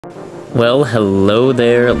Well, hello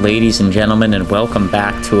there, ladies and gentlemen, and welcome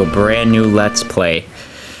back to a brand new Let's Play.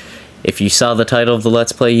 If you saw the title of the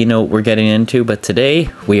Let's Play, you know what we're getting into, but today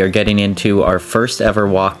we are getting into our first ever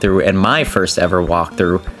walkthrough, and my first ever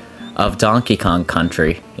walkthrough of Donkey Kong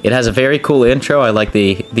Country. It has a very cool intro. I like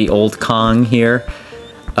the old Kong here,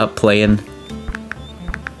 up playing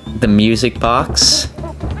the music box,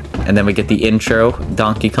 and then we get the intro,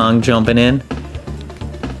 Donkey Kong jumping in,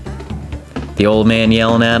 the old man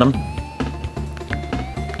yelling at him.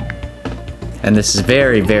 And this is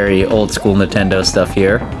very, very old school Nintendo stuff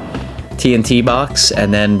here. TNT box,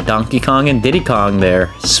 and then Donkey Kong and Diddy Kong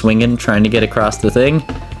there, swinging, trying to get across the thing.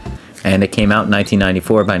 And it came out in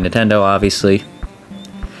 1994 by Nintendo, obviously.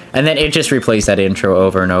 And then it just replays that intro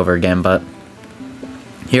over and over again, but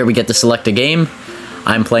here we get to select a game.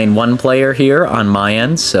 I'm playing one player here on my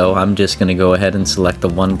end, so I'm just going to go ahead and select the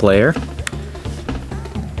one player.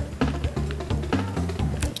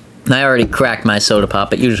 I already cracked my soda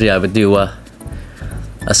pop, but usually I would do a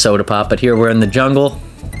soda pop, but here we're in the jungle.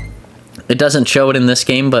 It doesn't show it in this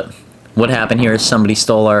game, but what happened here is somebody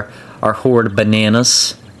stole our hoard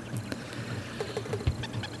bananas.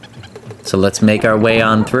 So let's make our way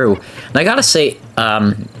on through. And I gotta say,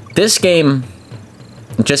 this game,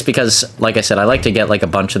 just because, like I said, I like to get like a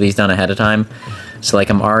bunch of these done ahead of time. So like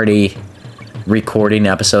I'm already recording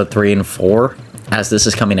episode 3 and 4 as this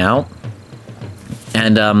is coming out.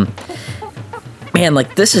 And, man,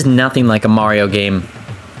 like, this is nothing like a Mario game.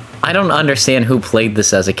 I don't understand who played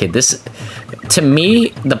this as a kid. This, to me,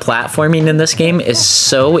 the platforming in this game is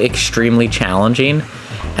so extremely challenging,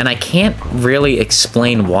 and I can't really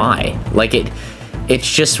explain why. Like, it's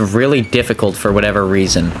just really difficult for whatever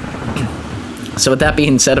reason. So with that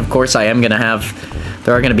being said, of course, there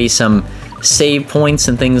are gonna be some save points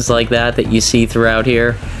and things like that that you see throughout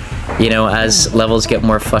here, you know, as levels get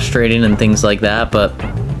more frustrating and things like that, but,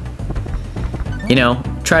 you know,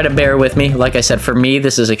 try to bear with me. Like I said, for me,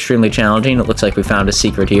 this is extremely challenging. It looks like we found a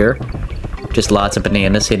secret here. Just lots of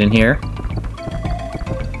bananas hidden here.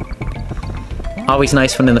 Always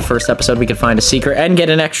nice when in the first episode we can find a secret and get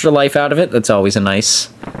an extra life out of it. That's always a nice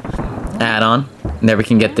add-on. And there we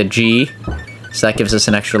can get the G. So that gives us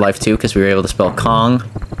an extra life too, because we were able to spell Kong.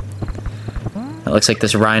 It looks like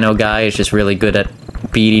this Rhino guy is just really good at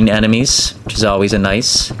beating enemies, which is always a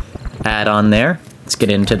nice add-on there. Let's get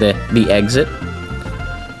into the exit.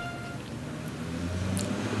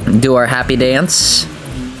 Do our happy dance.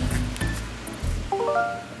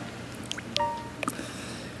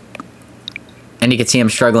 And you can see I'm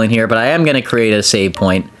struggling here, but I am going to create a save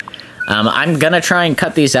point. I'm going to try and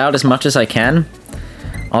cut these out as much as I can,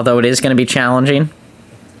 although it is going to be challenging.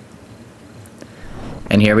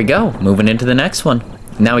 And here we go, moving into the next one.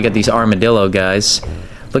 Now we got these armadillo guys.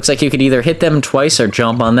 Looks like you could either hit them twice or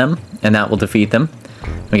jump on them, and that will defeat them.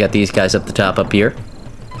 We got these guys up the top up here.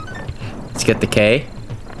 Let's get the K.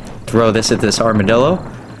 Throw this at this armadillo.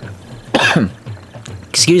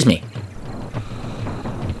 Excuse me.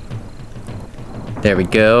 There we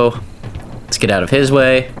go. Let's get out of his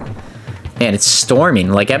way. Man, it's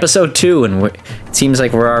storming, like episode 2, and it seems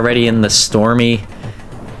like we're already in the stormy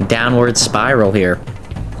downward spiral here.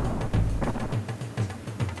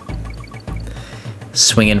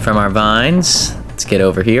 Swinging from our vines. Let's get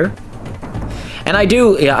over here. And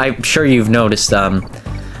I'm sure you've noticed,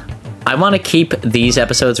 I want to keep these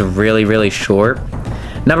episodes really, really short.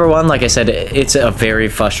 Number one, like I said, it's a very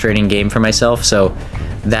frustrating game for myself, so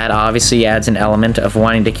that obviously adds an element of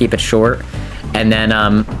wanting to keep it short. And then,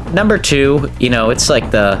 number two, you know, it's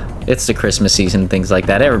the Christmas season, things like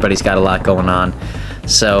that. Everybody's got a lot going on.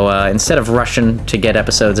 So, instead of rushing to get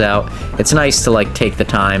episodes out, it's nice to, like, take the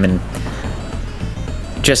time and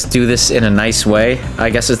just do this in a nice way, I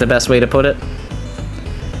guess is the best way to put it.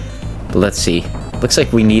 But let's see. Looks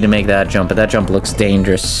like we need to make that jump, but that jump looks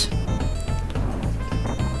dangerous.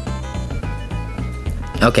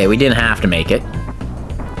 Okay, we didn't have to make it.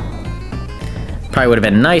 Probably would have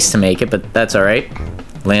been nice to make it, but that's alright.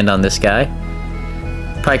 Land on this guy.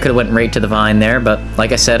 Probably could have went right to the vine there, but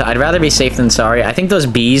like I said, I'd rather be safe than sorry. I think those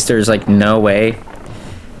bees, there's like no way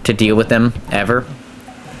to deal with them, ever.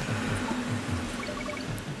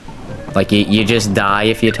 Like, you just die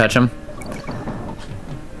if you touch them.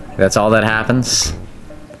 That's all that happens.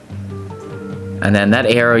 And then that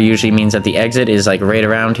arrow usually means that the exit is like right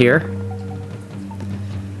around here.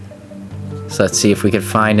 So let's see if we could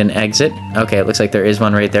find an exit. Okay, it looks like there is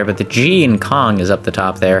one right there, but the G in Kong is up the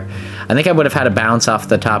top there. I think I would have had to bounce off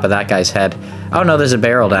the top of that guy's head. Oh no, there's a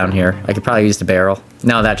barrel down here. I could probably use the barrel.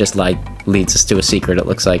 No, that just like leads us to a secret, it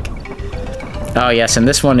looks like. Oh yes, and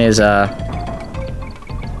this one is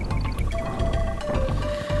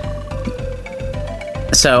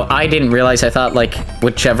So I didn't realize, I thought like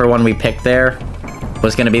whichever one we picked there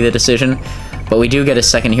was going to be the decision. But we do get a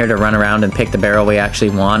second here to run around and pick the barrel we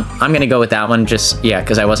actually want. I'm going to go with that one just, yeah,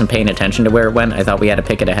 because I wasn't paying attention to where it went. I thought we had to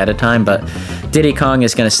pick it ahead of time, but Diddy Kong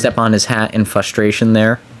is going to step on his hat in frustration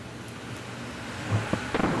there.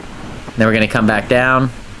 Then we're going to come back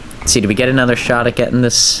down. Let's see, do we get another shot at getting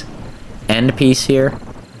this end piece here?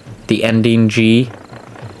 The ending G.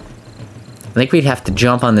 I think we'd have to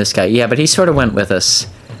jump on this guy. Yeah, but he sort of went with us.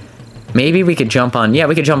 Maybe we could jump on... Yeah,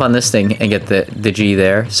 we could jump on this thing and get the G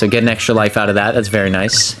there. So get an extra life out of that. That's very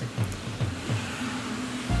nice.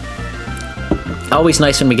 Always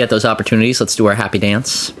nice when we get those opportunities. Let's do our happy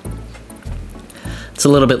dance. It's a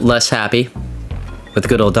little bit less happy with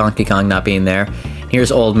good old Donkey Kong not being there.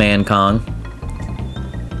 Here's Old Man Kong.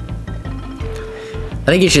 I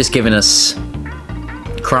think he's just giving us...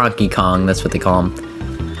 Cronky Kong, that's what they call him.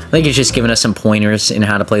 I think he's just giving us some pointers in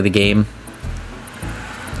how to play the game.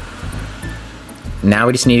 Now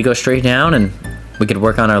we just need to go straight down and we could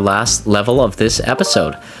work on our last level of this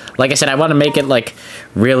episode. Like I said, I want to make it like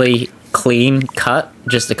really clean cut,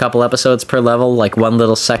 just a couple episodes per level, like one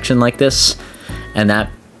little section like this. And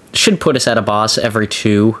that should put us at a boss every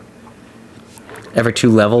two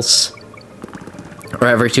levels. Or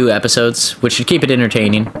every 2 episodes, which should keep it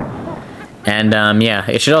entertaining. And yeah,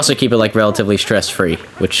 it should also keep it like relatively stress-free,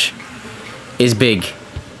 which is big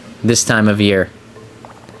this time of year.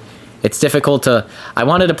 It's difficult to... I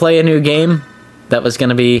wanted to play a new game that was going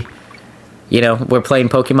to be... You know, we're playing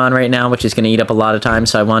Pokemon right now, which is going to eat up a lot of time,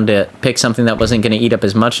 so I wanted to pick something that wasn't going to eat up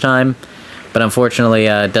as much time. But unfortunately,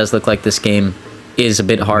 it does look like this game is a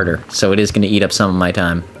bit harder, so it is going to eat up some of my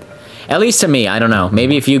time. At least to me, I don't know.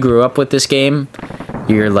 Maybe if you grew up with this game,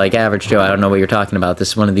 you're like, average Joe, I don't know what you're talking about. This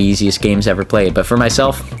is one of the easiest games ever played. But for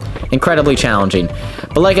myself, incredibly challenging.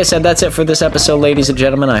 But like I said, that's it for this episode, ladies and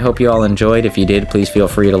gentlemen. I hope you all enjoyed. If you did, please feel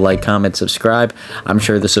free to like, comment, subscribe. I'm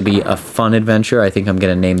sure this will be a fun adventure. I think I'm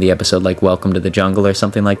going to name the episode like Welcome to the Jungle or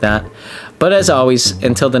something like that. But as always,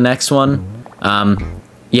 until the next one,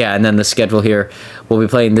 yeah, and then the schedule here, we'll be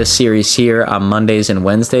playing this series here on Mondays and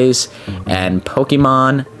Wednesdays, and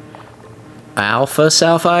Pokemon Alpha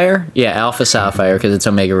Sapphire? Yeah, Alpha Sapphire, because it's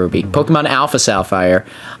Omega Ruby. Pokemon Alpha Sapphire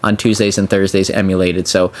on Tuesdays and Thursdays emulated.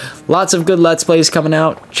 So, lots of good Let's Plays coming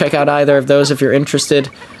out. Check out either of those if you're interested.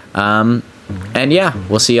 And yeah,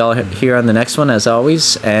 we'll see y'all here on the next one, as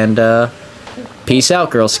always. And peace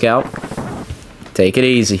out, Girl Scout. Take it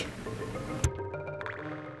easy.